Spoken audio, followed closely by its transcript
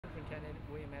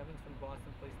Evans from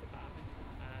Boston Police Department.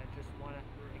 Just want to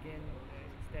again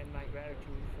extend my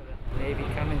gratitude for the Navy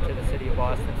coming to the city of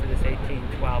Boston for this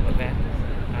 1812 event.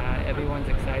 Everyone's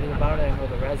excited about it. I know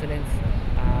the residents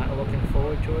are looking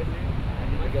forward to it.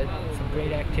 We got some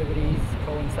great activities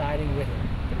coinciding with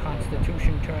the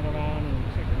Constitution turnaround,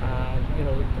 and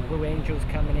the Blue Angels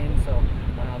coming in. So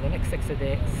the next 7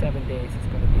 days is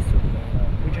going to be super.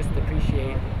 We just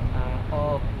appreciate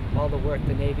all the work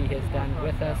the Navy has done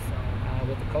with us,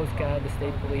 with the Coast Guard, the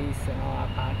State Police, and all our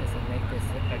partners, and make this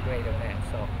a great event.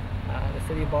 So the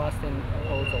City of Boston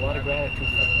owes a lot of gratitude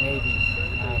for the Navy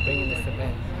bringing this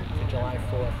event to July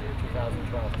 4th,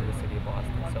 2012 to the City of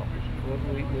Boston. So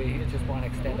we just want to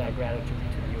extend our gratitude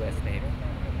to the U.S. Navy.